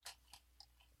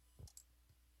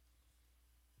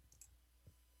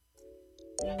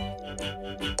And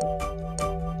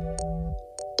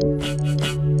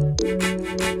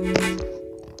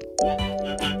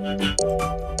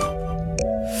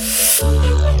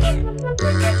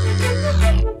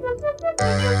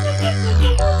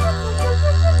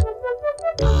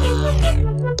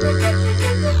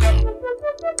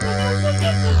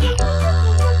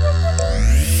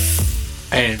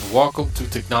welcome to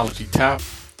Technology Tap.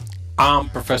 I'm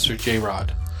Professor J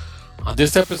Rod. On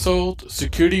this episode,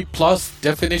 Security Plus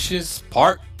Definitions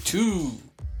Part 2.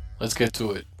 Let's get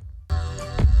to it.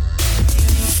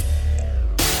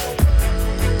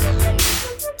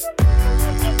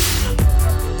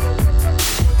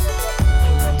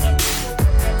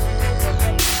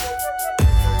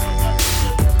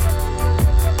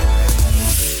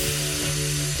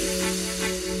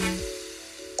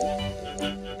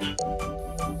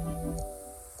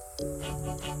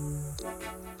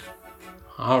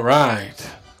 All right.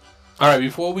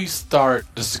 Before we start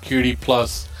the Security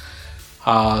Plus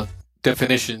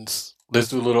definitions, let's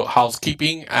do a little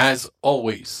housekeeping as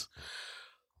always.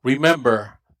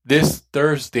 Remember, this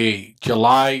Thursday,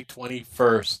 July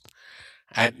 21st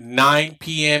at 9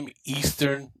 p.m.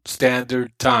 Eastern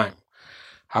Standard Time,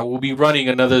 I will be running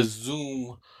another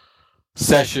Zoom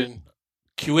session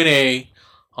Q&A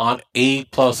on A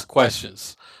plus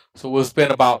questions. So we'll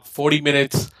spend about 40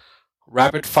 minutes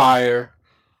rapid fire.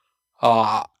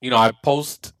 I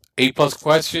post A plus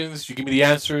questions. You give me the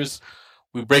answers.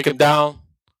 We break them down,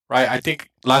 right? I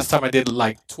think last time I did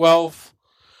like 12.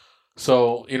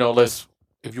 So,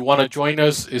 if you want to join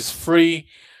us, it's free.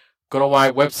 Go to my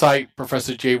website,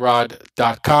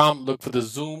 professorjrod.com. Look for the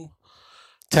Zoom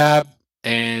tab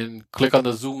and click on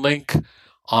the Zoom link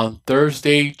on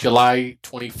Thursday, July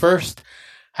 21st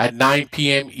at 9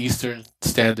 p.m. Eastern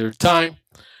Standard Time.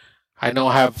 I know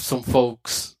I have some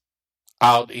folks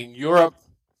out in Europe.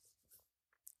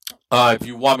 If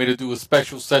you want me to do a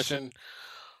special session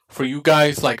for you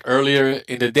guys like earlier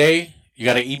in the day, you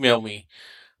got to email me,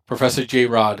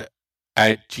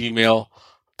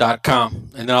 professorjrod@gmail.com.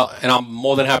 And I'm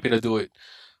more than happy to do it.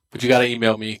 But you got to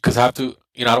email me because I have to,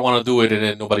 I don't want to do it and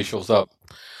then nobody shows up.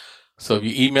 So if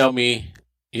you email me,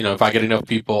 if I get enough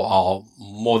people, I'll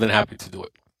more than happy to do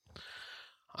it.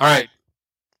 All right.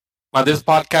 On this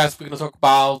podcast, we're going to talk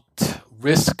about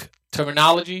risk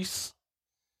terminologies.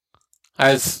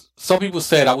 As some people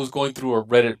said, I was going through a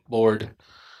Reddit board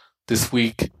this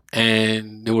week,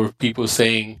 and there were people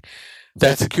saying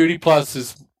that Security Plus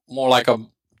is more like a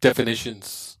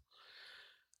definitions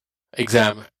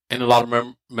exam and a lot of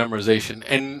memorization.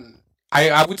 And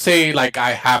I would say, like,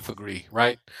 I half agree,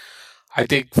 right? I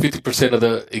think 50% of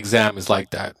the exam is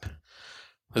like that.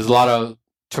 There's a lot of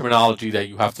terminology that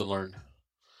you have to learn.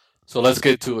 So let's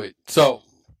get to it. So,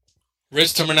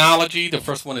 risk terminology, the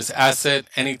first one is asset,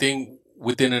 anything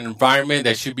within an environment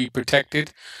that should be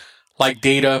protected, like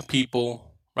data,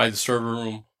 people, right, the server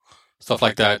room, stuff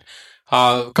like that.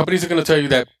 Companies are going to tell you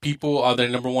that people are their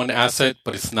number one asset,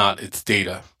 but it's not. It's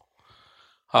data.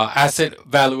 Asset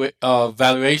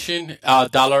valuation,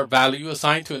 dollar value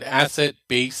assigned to an asset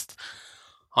based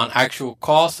on actual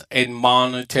costs and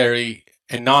monetary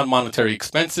and non-monetary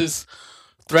expenses.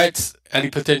 Threats, any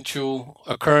potential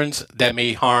occurrence that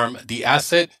may harm the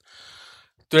asset.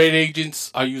 Threat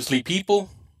agents are usually people,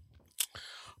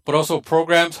 but also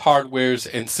programs, hardwares,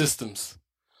 and systems.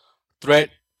 Threat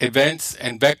events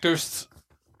and vectors.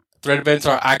 Threat events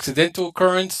are accidental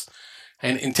occurrence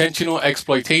and intentional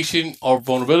exploitation or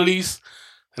vulnerabilities.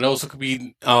 It also could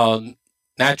be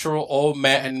natural or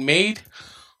man-made.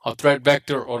 A threat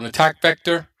vector or an attack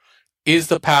vector is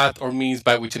the path or means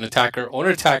by which an attacker or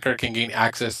an attacker can gain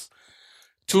access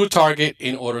to a target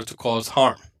in order to cause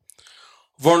harm.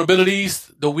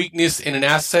 Vulnerabilities, the weakness in an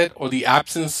asset or the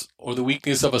absence or the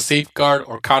weakness of a safeguard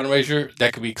or countermeasure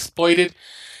that can be exploited.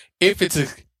 If it's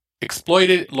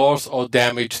exploited, loss or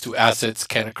damage to assets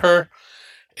can occur.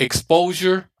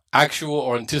 Exposure, actual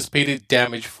or anticipated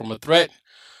damage from a threat.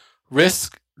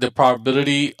 Risk, the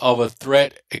probability of a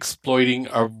threat exploiting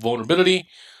a vulnerability.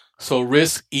 So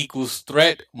risk equals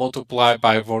threat multiplied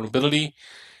by vulnerability.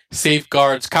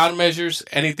 Safeguards, countermeasures,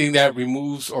 anything that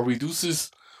removes or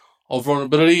reduces a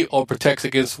vulnerability or protects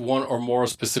against one or more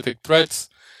specific threats.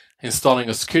 Installing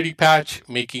a security patch,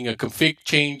 making a config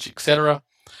change, etc.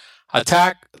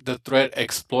 Attack, the threat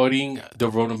exploiting the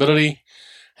vulnerability.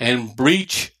 And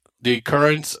breach, the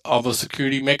occurrence of a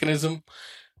security mechanism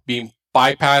being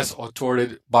bypassed or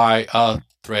thwarted by a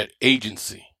threat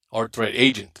agency or threat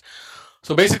agent.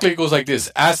 So basically it goes like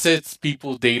this: assets,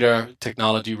 people, data,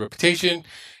 technology, reputation,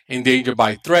 endangered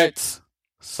by threats,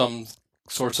 some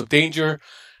sorts of danger,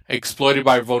 exploited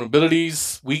by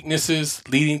vulnerabilities, weaknesses,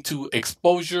 leading to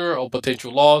exposure or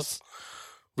potential loss,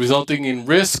 resulting in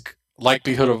risk,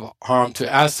 likelihood of harm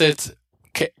to assets,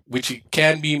 which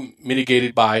can be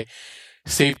mitigated by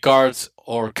safeguards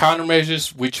or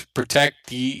countermeasures which protect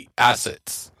the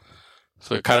assets.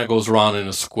 So it kind of goes around in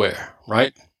a square,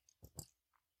 right?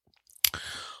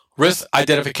 Risk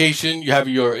identification, you have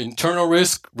your internal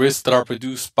risks that are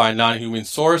produced by non-human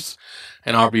source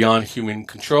and are beyond human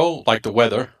control, like the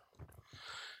weather.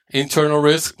 Internal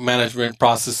risk management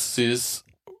processes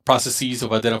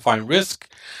of identifying risk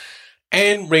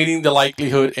and rating the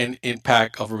likelihood and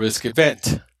impact of a risk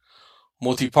event.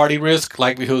 Multi-party risk,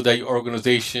 likelihood that your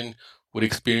organization would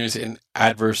experience an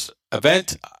adverse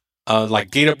event,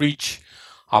 like data breach,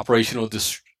 operational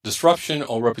disruption,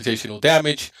 or reputational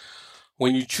damage,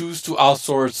 when you choose to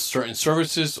outsource certain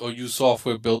services or use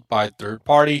software built by a third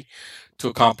party to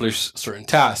accomplish certain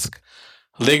tasks.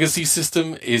 Legacy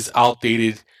system is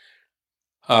outdated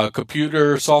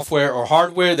computer software or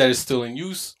hardware that is still in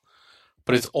use,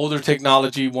 but its older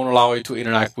technology won't allow it to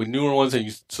interact with newer ones,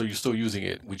 and so you're still using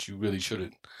it, which you really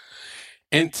shouldn't.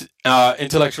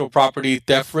 Intellectual property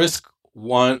theft risk,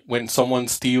 when someone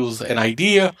steals an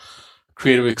idea,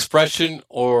 creative expression,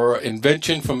 or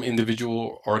invention from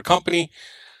individual or a company.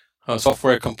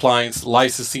 Software compliance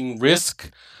licensing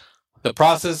risk, the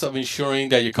process of ensuring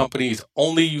that your company is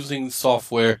only using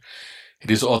software it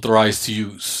is authorized to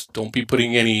use. Don't be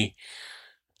putting any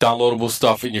downloadable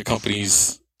stuff in your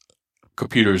company's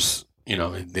computers. You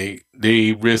know,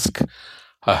 they risk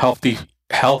a healthy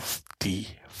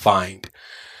fine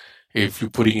if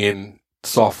you're putting in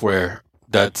software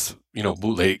that's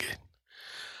bootleg.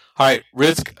 All right,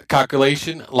 risk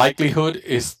calculation. Likelihood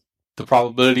is the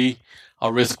probability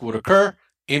a risk would occur.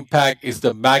 Impact is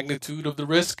the magnitude of the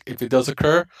risk if it does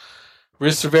occur.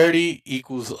 Risk severity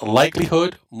equals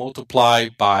likelihood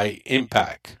multiplied by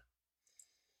impact.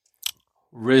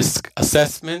 Risk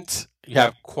assessment. You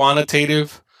have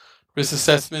quantitative risk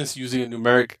assessments using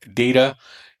numeric data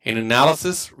and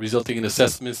analysis, resulting in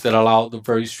assessments that allow the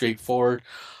very straightforward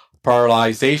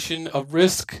prioritization of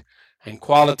risk. And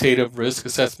qualitative risk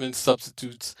assessment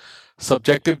substitutes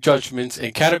subjective judgments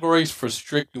and categories for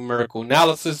strict numerical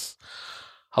analysis,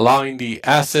 allowing the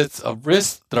assets of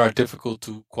risk that are difficult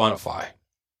to quantify.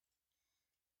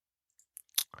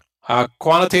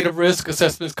 Quantitative risk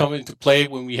assessments come into play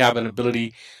when we have an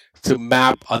ability to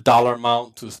map a dollar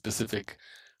amount to a specific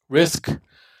risk.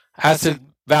 Asset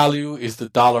value is the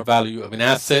dollar value of an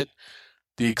asset.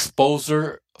 The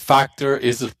exposure factor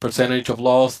is the percentage of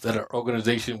loss that an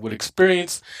organization would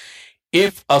experience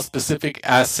if a specific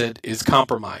asset is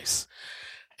compromised.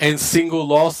 And single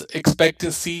loss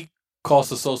expectancy,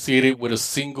 cost associated with a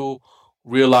single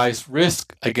realized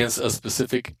risk against a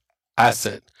specific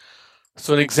asset.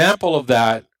 So an example of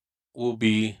that will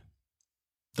be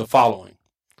the following.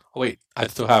 Oh, wait, I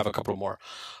still have a couple more.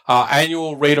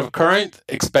 Annual rate of occurrence,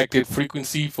 expected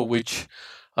frequency for which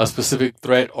a specific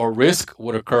threat or risk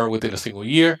would occur within a single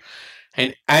year.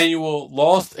 And annual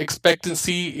loss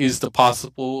expectancy is the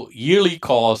possible yearly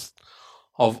cost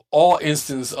of all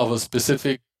instances of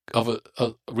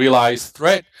a realized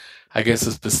threat against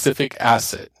a specific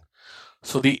asset.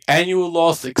 So the annual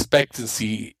loss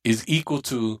expectancy is equal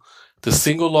to the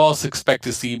single loss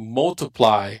expectancy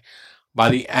multiplied by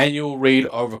the annual rate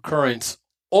of occurrence,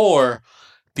 or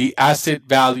the asset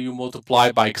value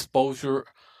multiplied by exposure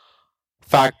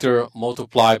factor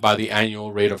multiplied by the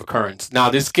annual rate of occurrence. Now,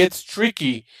 this gets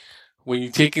tricky when you're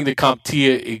taking the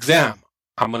CompTIA exam.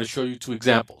 I'm going to show you two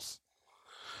examples.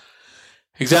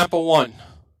 Example 1,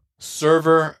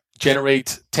 server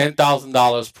generates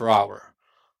 $10,000 per hour.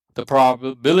 The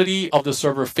probability of the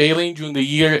server failing during the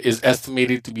year is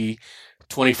estimated to be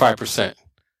 25%.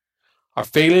 Our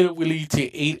failure will lead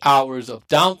to 8 hours of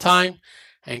downtime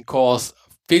and cost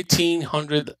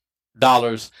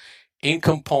 $1,500 in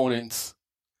components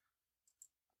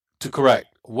to correct.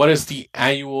 What is the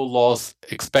annual loss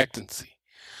expectancy?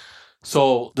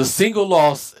 So the single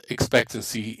loss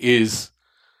expectancy is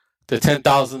the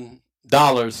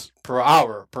 $10,000 per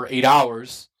hour per 8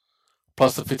 hours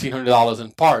plus the $1,500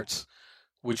 in parts,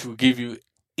 which will give you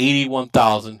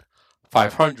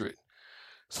 $81,500.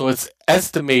 So it's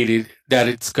estimated that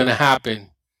it's going to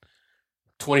happen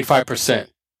 25%.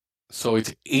 So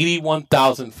it's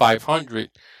 81,500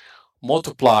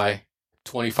 multiply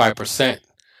 25%,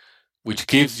 which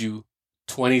gives you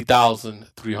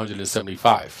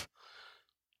 20,375.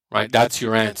 Right? That's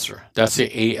your answer. That's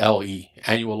the ALE,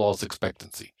 annual loss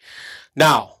expectancy.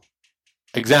 Now,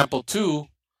 example 2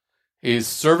 is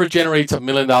server generates $1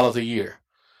 million a year.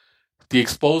 The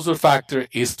exposure factor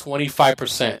is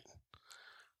 25%.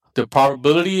 The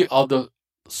probability of the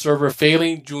server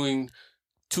failing during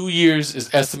 2 years is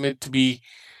estimated to be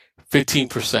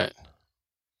 15%.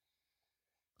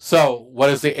 So, what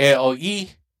is the ALE?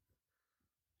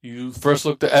 You first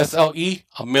look at SLE,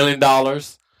 $1 million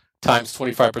times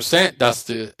 25%. That's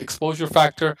the exposure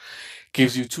factor.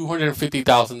 Gives you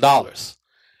 $250,000.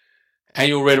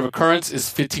 Annual rate of occurrence is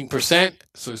 15%.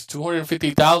 So it's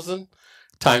 250,000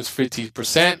 times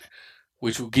 15%,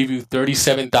 which will give you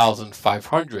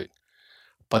 37,500.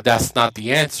 But that's not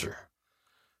the answer,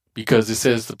 because it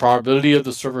says the probability of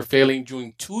the server failing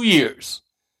during 2 years.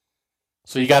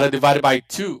 So you got to divide it by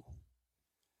 2.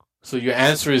 So your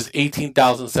answer is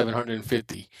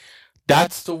 18,750.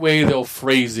 That's the way they'll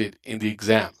phrase it in the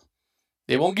exam.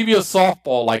 They won't give you a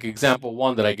softball like example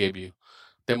 1 that I gave you.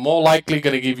 They're more likely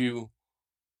going to give you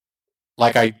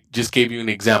like I just gave you an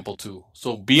example 2.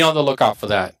 So be on the lookout for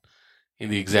that in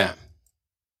the exam.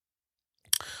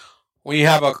 When you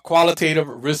have a qualitative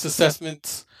risk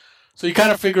assessment, so you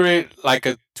kind of figure it like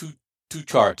a two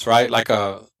charts, right? Like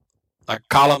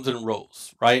columns and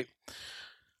rows, right?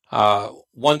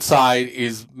 One side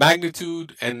is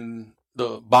magnitude and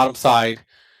the bottom side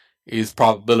is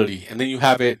probability. And then you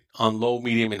have it on low,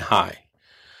 medium, and high.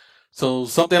 So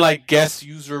something like guest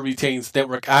user retains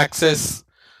network access,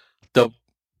 the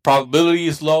probability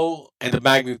is low and the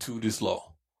magnitude is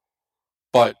low.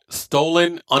 But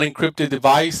stolen unencrypted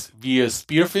device via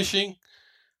spear phishing,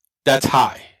 that's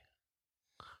high.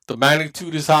 The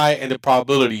magnitude is high and the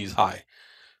probability is high,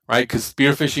 right? Because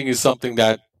spear phishing is something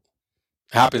that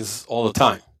happens all the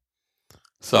time.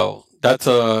 So that's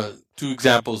 2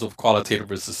 examples of qualitative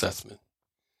risk assessment.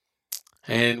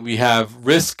 And we have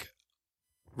risk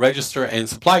register and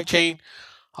supply chain.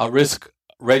 A risk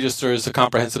register is a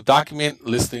comprehensive document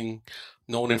listing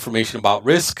known information about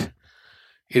risk.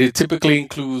 It typically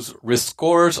includes risk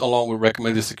scores along with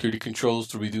recommended security controls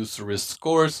to reduce the risk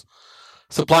scores.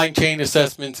 Supply chain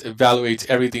assessments evaluates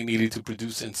everything needed to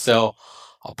produce and sell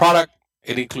a product.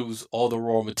 It includes all the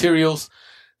raw materials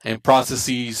and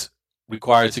processes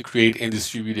required to create and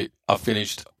distribute a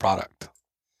finished product.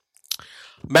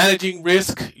 Managing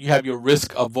risk, you have your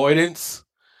risk avoidance.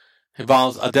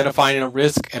 Involves identifying a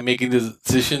risk and making the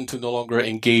decision to no longer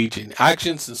engage in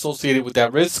actions associated with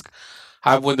that risk.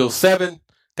 I have Windows 7.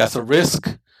 That's a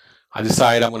risk. I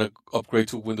decide I'm going to upgrade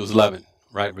to Windows 11,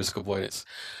 right? Risk avoidance.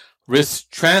 Risk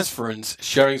transference,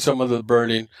 sharing some of the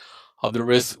burden of the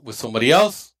risk with somebody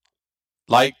else,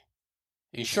 like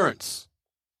insurance,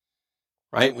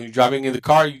 right? When you're driving in the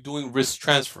car, you're doing risk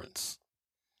transference.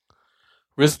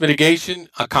 Risk mitigation,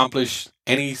 accomplish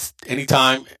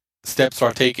anytime steps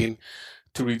are taken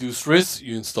to reduce risk.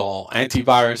 You install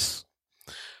antivirus.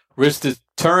 Risk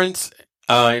deterrence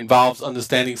involves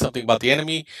understanding something about the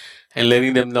enemy and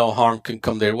letting them know harm can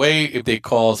come their way if they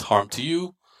cause harm to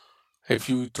you, if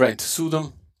you threaten to sue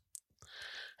them.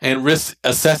 And risk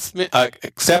assessment,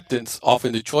 acceptance,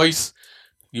 often the choice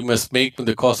you must make when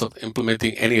the cost of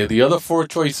implementing any of the other 4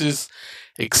 choices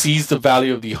exceeds the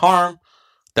value of the harm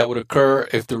that would occur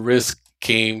if the risk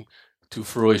came to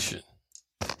fruition.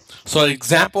 So an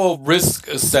example of risk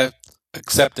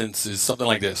acceptance is something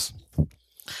like this.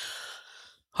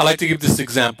 I like to give this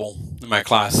example in my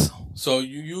class. So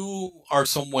you are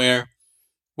somewhere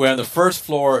where on the first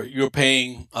floor you're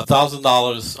paying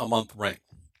 $1,000 a month rent.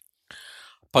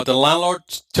 But the landlord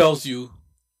tells you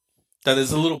that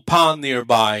there's a little pond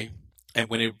nearby, and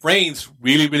when it rains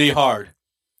really, really hard,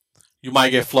 you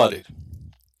might get flooded.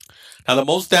 Now the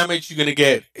most damage you're going to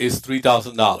get is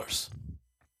 $3,000.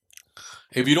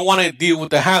 If you don't want to deal with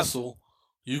the hassle,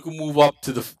 you can move up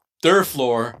to the 3rd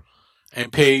floor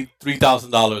and pay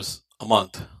 $3,000 a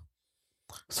month.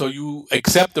 So you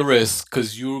accept the risk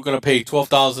because you're going to pay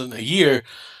 $12,000 a year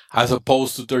as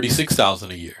opposed to $36,000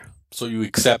 a year. So you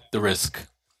accept the risk,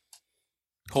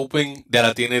 hoping that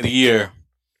at the end of the year,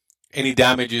 any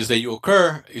damages that you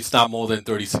occur, it's not more than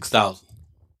 $36,000.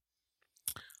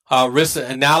 Risk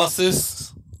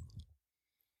analysis.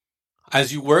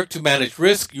 As you work to manage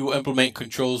risk, you implement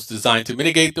controls designed to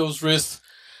mitigate those risks.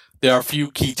 There are a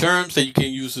few key terms that you can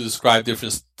use to describe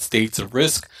different states of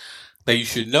risk that you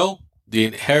should know. The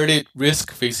inherited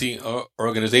risk facing an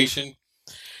organization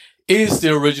is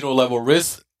the original level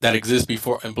risk that exists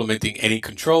before implementing any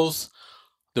controls.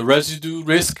 The residue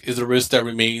risk is the risk that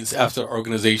remains after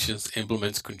organizations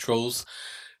implements controls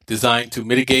designed to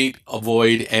mitigate,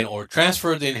 avoid, and or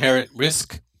transfer the inherent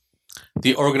risk.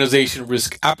 The organization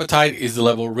risk appetite is the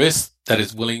level of risk that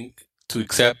is willing to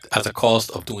accept as a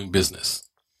cost of doing business,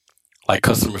 like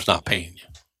customers not paying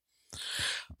you.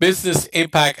 Business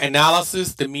impact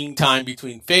analysis, the mean time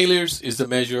between failures, is the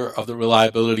measure of the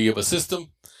reliability of a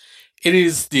system. It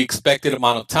is the expected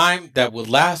amount of time that would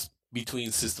last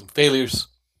between system failures.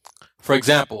 For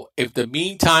example, if the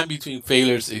mean time between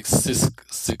failures is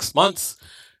 6 months,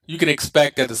 you can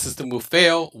expect that the system will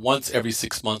fail once every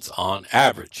 6 months on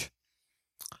average.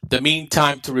 The mean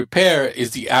time to repair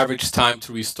is the average time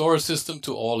to restore a system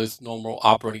to all its normal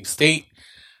operating state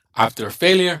after a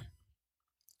failure.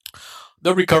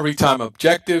 The recovery time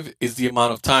objective is the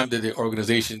amount of time that the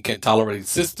organization can tolerate the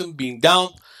system being down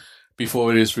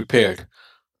before it is repaired.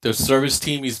 The service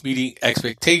team is meeting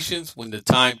expectations when the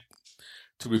time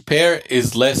to repair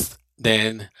is less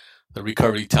than the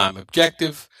recovery time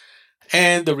objective,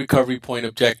 and the recovery point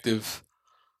objective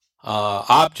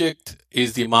object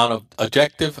is the amount of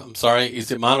is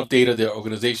the amount of data the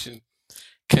organization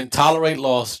can tolerate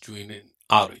loss during an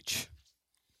outage.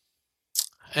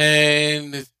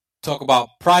 And talk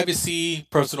about privacy.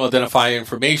 Personal identifier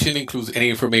information includes any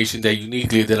information that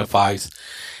uniquely identifies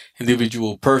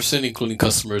individual person, including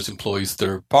customers, employees,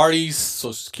 third parties,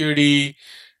 social security,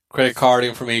 credit card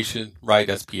information, right?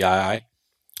 That's PII.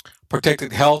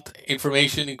 Protected health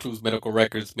information includes medical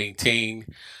records maintained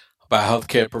by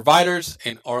healthcare providers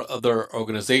and or other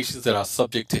organizations that are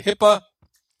subject to HIPAA.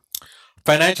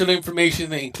 Financial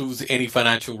information includes any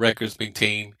financial records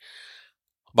maintained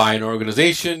by an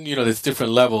organization. There's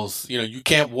different levels. You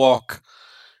can't walk,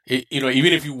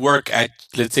 even if you work at,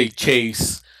 let's say,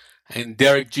 Chase, and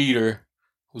Derek Jeter,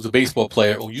 who's a baseball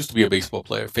player, or used to be a baseball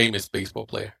player, famous baseball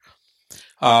player,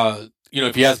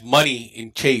 if he has money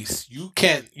in Chase, you're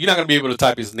not going to be able to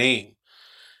type his name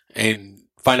and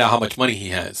find out how much money he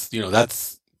has.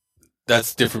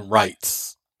 That's different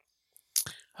rights.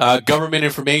 Government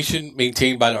information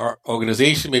maintained by the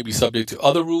organization may be subject to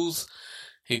other rules,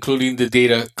 including the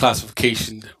data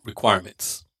classification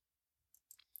requirements.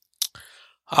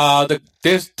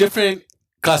 There's different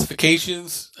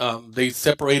classifications. They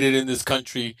separated in this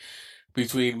country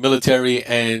between military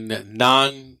and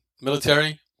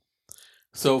non-military.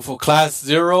 So for class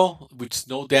 0, which is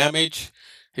no damage,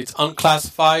 it's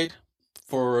unclassified.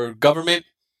 For government,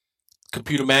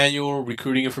 computer manual,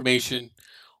 recruiting information,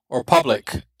 or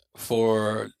public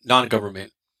for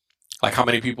non-government, like how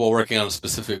many people are working on a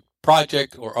specific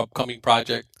project or upcoming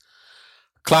project.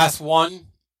 Class 1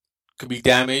 could be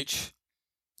damage.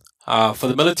 For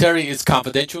the military, it's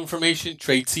confidential information,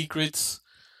 trade secrets.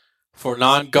 For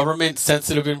non-government,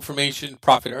 sensitive information,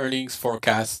 profit earnings,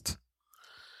 forecast.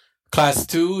 Class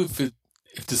 2,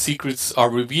 if the secrets are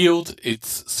revealed,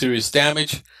 it's serious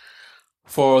damage.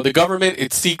 For the government,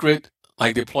 it's secret,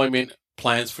 like deployment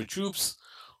plans for troops.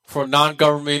 For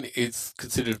non-government, it's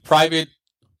considered private,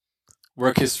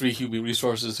 work history, human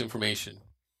resources information.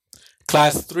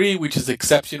 Class 3, which is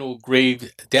exceptional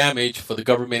grave damage. For the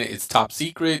government, it's top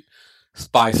secret,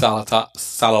 spy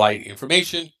satellite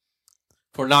information.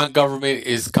 For non-government,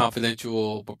 it's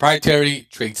confidential, proprietary,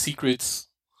 trade secrets,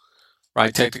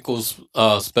 right? Technical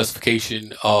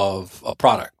specification of a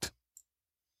product.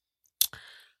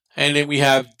 And then we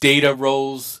have data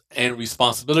roles and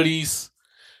responsibilities.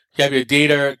 You have your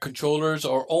data controllers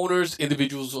or owners,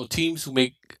 individuals or teams who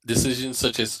make decisions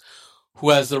such as who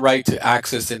has the right to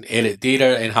access and edit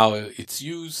data and how it's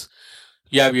used.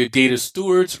 You have your data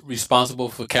stewards responsible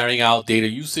for carrying out data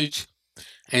usage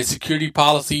and security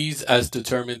policies as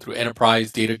determined through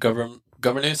enterprise data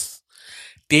governance.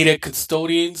 Data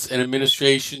custodians, an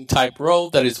administration type role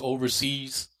that is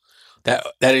overseas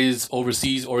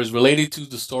or is related to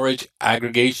the storage,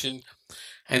 aggregation,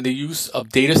 and the use of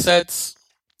data sets.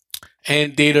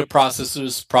 And data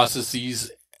processors process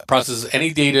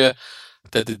any data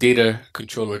that the data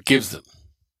controller gives them.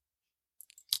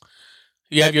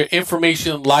 You have your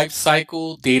information life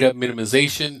cycle, data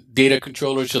minimization. Data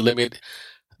controller should limit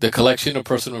the collection of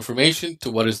personal information to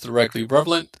what is directly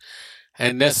relevant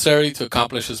and necessary to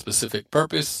accomplish a specific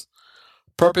purpose.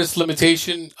 Purpose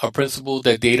limitation, a principle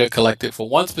that data collected for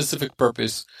one specific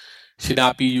purpose should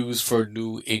not be used for a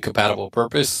new incompatible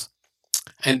purpose.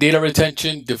 And data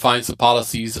retention defines the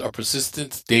policies of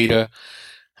persistence, data,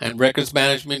 and records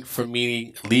management for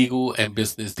meeting legal and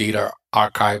business data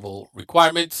archival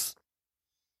requirements.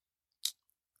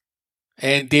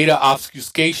 And data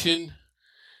obfuscation,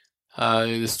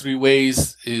 there's 3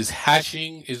 ways. Is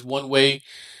hashing is one way,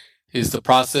 is the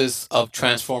process of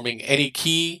transforming any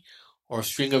key or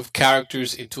string of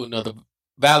characters into another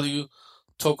value.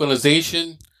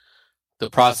 Tokenization, the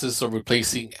process of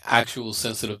replacing actual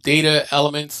sensitive data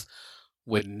elements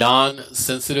with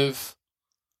non-sensitive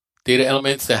data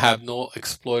elements that have no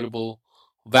exploitable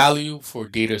value for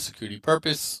data security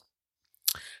purpose.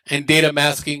 And data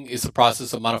masking is the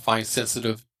process of modifying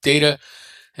sensitive data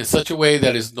in such a way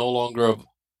that is no longer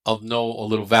of no or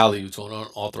little value to an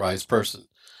unauthorized person.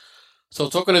 So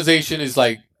tokenization is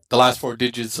like the last 4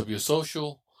 digits of your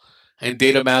social, and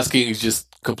data masking is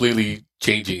just completely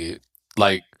changing it.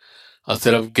 Like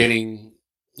instead of getting,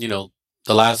 the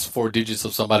last 4 digits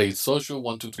of somebody's social,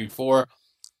 1, 2, 3, 4,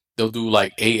 they'll do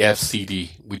like AFCD,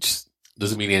 which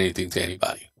doesn't mean anything to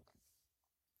anybody.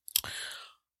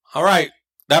 All right,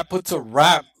 that puts a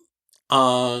wrap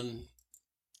on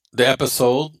the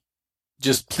episode.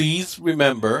 Just please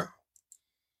remember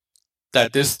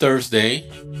that this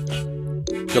Thursday,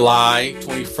 July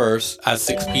 21st at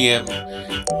 6 p.m.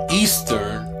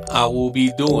 Eastern, I will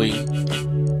be doing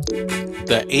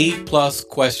the A+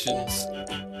 questions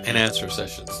and answer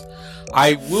sessions.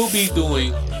 I will be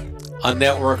doing a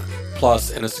Network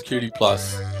Plus and a Security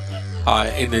Plus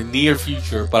in the near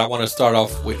future, but I want to start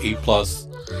off with A+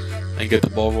 and get the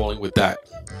ball rolling with that.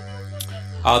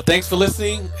 Thanks for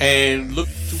listening, and look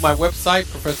to my website,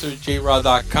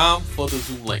 ProfessorJRod.com, for the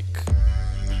Zoom link.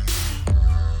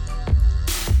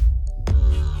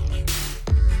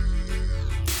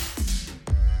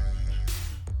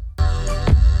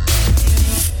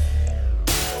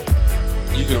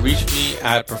 You can reach me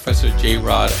at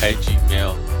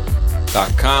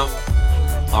ProfessorJRod@gmail.com.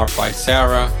 Art by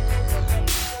Sarah.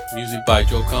 Music by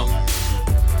Joe Kung.